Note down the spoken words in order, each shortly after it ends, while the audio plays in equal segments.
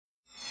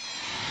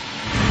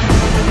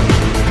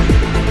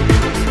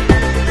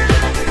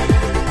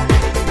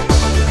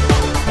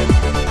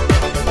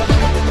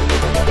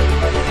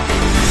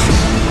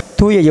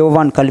தூய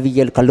யோவான்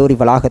கல்வியியல் கல்லூரி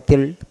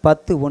வளாகத்தில்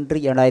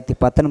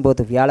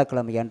 10/1/2019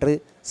 வியாழக்கிழமை அன்று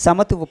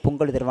சமத்துவ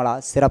பொங்கல் திருவிழா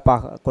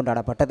சிறப்பாக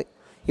கொண்டாடப்பட்டது.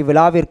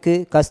 இவ்விழாவிற்கு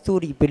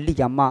கஸ்தூரி பில்லி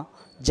அம்மா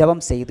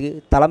ஜெபம் செய்து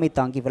தலைமை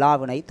தாங்கி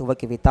விழாவினை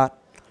துவக்கி வைத்தார்.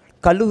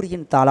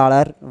 கல்லூரியின்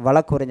தாளாளர்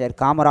வழக்குரைஞர்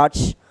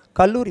காமராஜ்,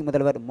 கல்லூரி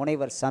முதல்வர்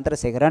முனைவர்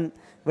சந்திரசேகரன்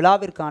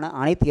விழாவிற்கான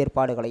அனைத்து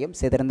ஏற்பாடுகளையும்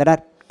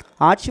செய்திருந்தனர்.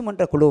 ஆட்சி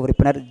மன்ற குழு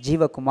உறுப்பினர்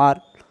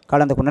ஜீவகுமார்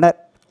கலந்து கொண்டனர்.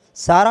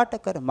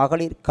 சாராட்டக்கர்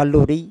மகளிர்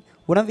கல்லூரி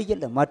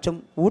உணவியல் மற்றும்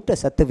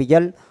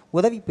ஊட்டச்சத்துவியல்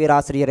உதவி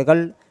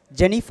பேராசிரியர்கள்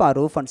ஜெனிஃபா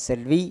ரூஃபன்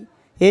செல்வி,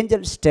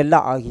 ஏஞ்சல் ஸ்டெல்லா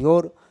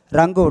ஆகியோர்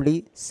ரங்கோலி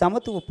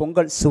சமத்துவ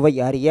பொங்கல் சுவை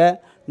அறிய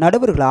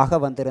நடுவர்களாக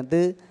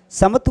வந்திருந்து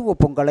சமத்துவ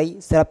பொங்கலை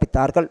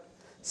சிறப்பித்தார்கள்.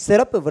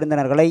 சிறப்பு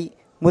விருந்தினர்களை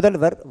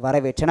முதல்வர்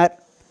வரவேற்றனர்.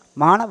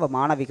 மாணவ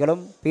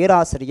மாணவிகளும்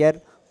பேராசிரியர்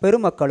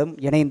பெருமக்களும்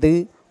இணைந்து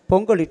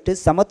பொங்கலிட்டு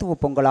சமத்துவ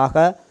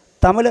பொங்கலாக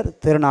தமிழர்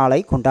திருநாளை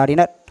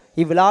கொண்டாடினர்.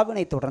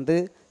 இவ்விழாவினை தொடர்ந்து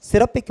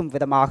சிறப்பிக்கும்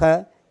விதமாக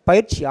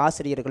பயிற்சி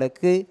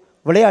ஆசிரியர்களுக்கு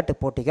விளையாட்டுப்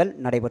போட்டிகள்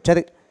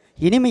நடைபெற்றது.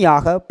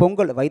 இனிமையாக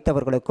பொங்கல்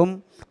வைத்தவர்களுக்கும்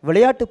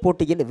விளையாட்டுப்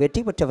போட்டியில்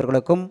வெற்றி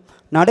பெற்றவர்களுக்கும்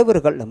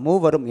நடுவர்கள்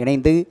மூவரும்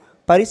இணைந்து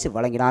பரிசு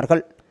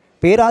வழங்கினார்கள்.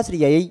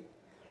 பேராசிரியை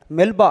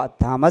மெல்பா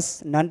தாமஸ்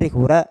நன்றி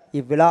கூற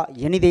இவ்விழா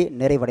இனிதே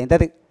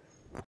நிறைவடைந்தது.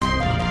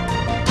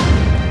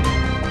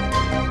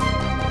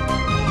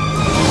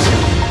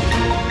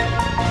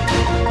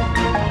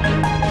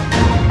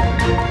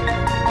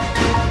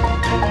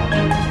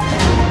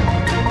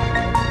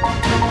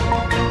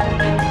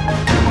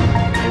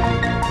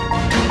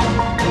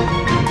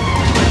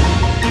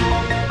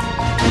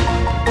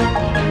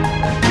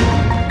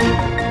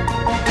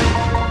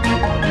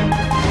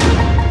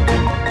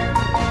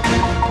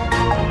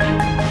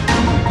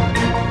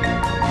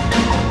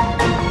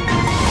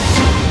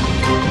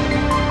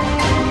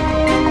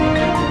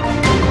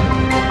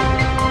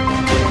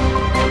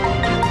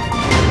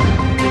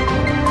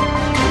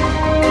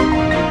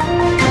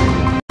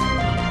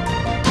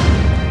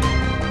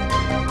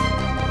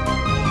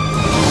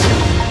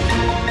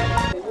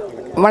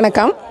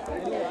 வணக்கம்.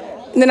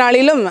 இந்த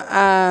நாளிலும்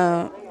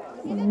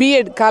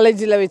பிஎட்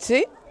காலேஜில் வச்சு,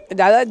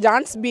 அதாவது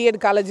ஜான்ஸ் பிஎட்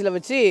காலேஜில்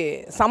வச்சு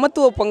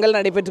சமத்துவ பொங்கல்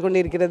நடைபெற்று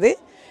கொண்டிருக்கிறது.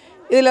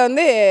 இதில்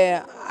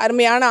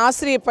அருமையான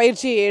ஆசிரியர்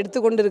பயிற்சி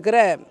எடுத்துக்கொண்டிருக்கிற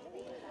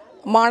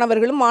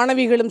மாணவர்களும்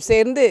மாணவிகளும்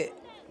சேர்ந்து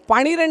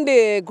 12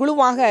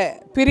 குழுவாக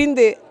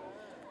பிரிந்து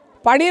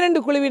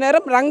 12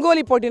 குழுவினரும்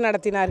ரங்கோலி போட்டி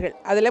நடத்தினார்கள்.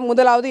 அதில்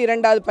முதலாவது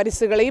 2வது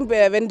பரிசுகளையும்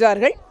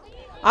வென்றார்கள்.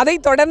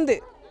 அதைத் தொடர்ந்து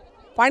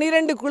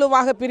 12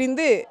 குழுவாக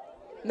பிரிந்து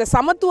இந்த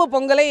சமத்துவ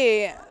பொங்கலை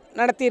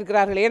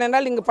நடத்தியிருக்கிறார்கள்.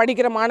 ஏனென்றால் இங்கு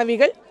படிக்கிற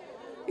மாணவிகள்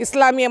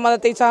இஸ்லாமிய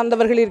மதத்தை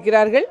சார்ந்தவர்கள்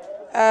இருக்கிறார்கள்,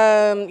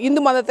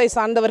 இந்து மதத்தை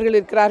சார்ந்தவர்கள்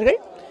இருக்கிறார்கள்,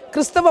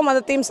 கிறிஸ்தவ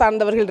மதத்தையும்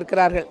சார்ந்தவர்கள்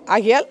இருக்கிறார்கள்.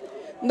 ஆகையால்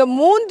இந்த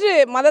 3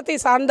 மதத்தை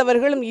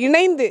சார்ந்தவர்களும்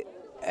இணைந்து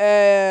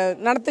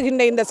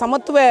நடத்துகின்ற இந்த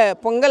சமத்துவ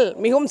பொங்கல்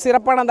மிகவும்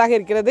சிறப்பானதாக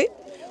இருக்கிறது.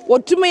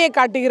 ஒற்றுமையை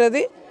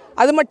காட்டுகிறது.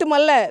 அது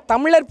மட்டுமல்ல,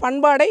 தமிழர்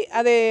பண்பாடை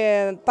அதை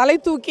தலை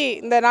தூக்கி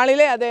இந்த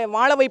நாளிலே அதை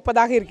வாழ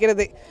வைப்பதாக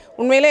இருக்கிறது.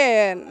 உண்மையிலே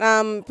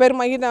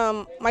நான்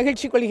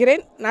மகிழ்ச்சி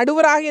கொள்கிறேன்.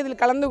 நடுவராக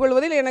இதில் கலந்து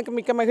கொள்வதில் எனக்கு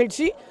மிக்க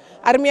மகிழ்ச்சி.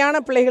 அருமையான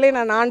பிள்ளைகளை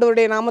நான்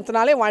ஆண்டவருடைய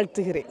நாமத்தினாலே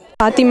வாழ்த்துகிறேன்.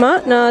 பாத்திமா,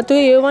 நான்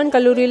தூய யோவான்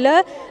கல்லூரியில்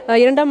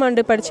 2ஆம்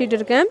ஆண்டு படிச்சுட்டு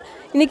இருக்கேன்.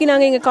 இன்றைக்கி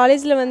நாங்கள் எங்கள்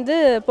காலேஜில்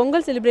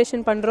பொங்கல்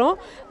செலிப்ரேஷன் பண்ணுறோம்.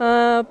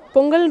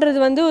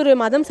 பொங்கல்ன்றது ஒரு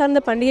மதம்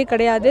சார்ந்த பண்டிகை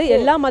கிடையாது.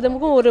 எல்லா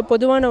மதமுக்கும் ஒரு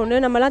பொதுவான ஒன்று.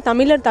 நம்மலாம்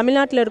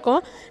தமிழ்நாட்டில்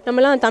இருக்கோம்,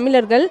 நம்மலாம்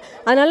தமிழர்கள்.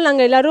 அதனால்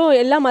நாங்கள் எல்லோரும்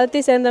எல்லா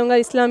மதத்தை சேர்ந்தவங்க,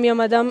 இஸ்லாமிய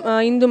மதம்,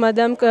 இந்து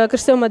மதம்,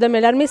 கிறிஸ்தவ மதம்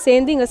எல்லாருமே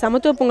சேர்ந்து இங்கே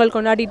சமத்துவ பொங்கல்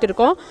கொண்டாடிட்டு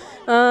இருக்கோம்.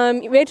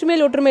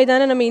 வேற்றுமையில் ஒற்றுமை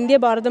தானே நம்ம இந்திய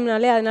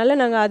பாரதம்னாலே. அதனால்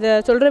நாங்கள் அதை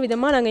சொல்கிற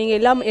விதமாக நாங்கள் இங்கே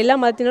எல்லா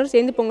மதத்தினரும்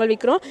சேர்ந்து பொங்கல்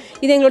வைக்கிறோம்.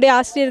 இது எங்களுடைய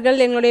ஆசிரியர்கள்,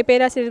 எங்களுடைய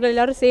பேராசிரியர்கள்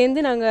எல்லோரும் சேர்ந்து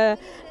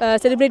நாங்கள்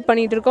செலிப்ரேட்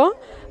பண்ணிகிட்ருக்கோம்.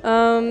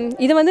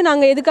 இது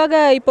நாங்கள் எதுக்காக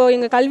இப்போது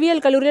எங்கள்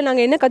கல்வியியல் கல்லூரியில்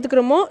நாங்கள் என்ன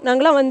கற்றுக்குறோமோ,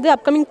 நாங்களாம்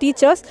அப்கமிங்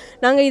டீச்சர்ஸ்,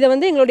 நாங்கள் இதை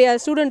எங்களுடைய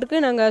ஸ்டூடெண்ட்டுக்கு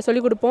நாங்கள்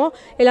சொல்லிக் கொடுப்போம்.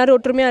 எல்லோரும்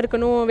ஒற்றுமையாக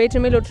இருக்கணும்,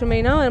 வேற்றுமையில்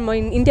ஒற்றுமைனா நம்ம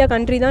இந்தியா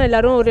கண்ட்ரி தான்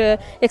எல்லோரும் ஒரு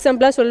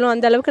எக்ஸாம்பிளாக சொல்லணும்.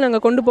 அந்த அளவுக்கு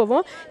நாங்கள் கொண்டு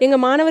போவோம்.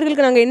 எங்கள்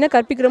மாணவர்களுக்கு நாங்கள் என்ன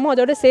கற்பிக்கிறோமோ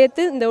அதோடு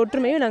சேர்த்து இந்த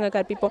ஒற்றுமையை நாங்கள்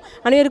கற்பிப்போம்.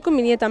 அனைவருக்கும்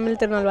இனிய தமிழ்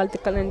திருநாள்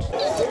வாழ்த்துக்கள். நன்றி.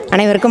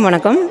 அனைவருக்கும்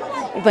வணக்கம்.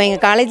 இப்போ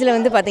எங்கள் காலேஜில்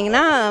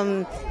பார்த்திங்கன்னா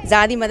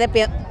ஜாதி மத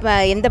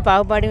எந்த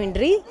பாகுபாடும்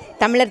இன்றி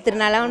தமிழர்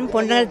திருநாளாக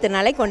பொங்கல்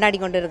திருநாளை கொண்டாடி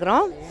கொண்டு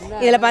இருக்கிறோம்.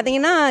 இதில்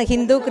பார்த்திங்கன்னா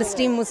ஹிந்து,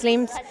 கிறிஸ்டின்,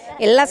 முஸ்லீம்ஸ்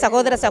எல்லா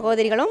சகோதர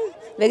சகோதரிகளும்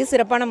வெகு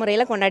சிறப்பான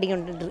முறையில் கொண்டாடி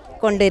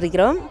கொண்டு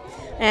இருக்கிறோம்.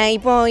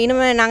 இப்போது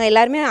இனிமேல் நாங்கள்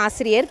எல்லாருமே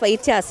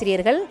பயிற்சி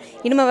ஆசிரியர்கள்.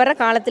 இனிமேல் வர்ற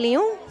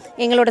காலத்துலேயும்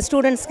எங்களோட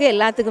ஸ்டூடெண்ட்ஸ்க்கு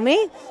எல்லாத்துக்குமே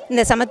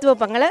இந்த சமத்துவ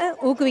பொங்கலை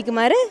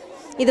ஊக்குவிக்குமாறு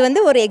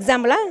இது ஒரு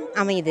எக்ஸாம்பிளாக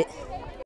அமையுது.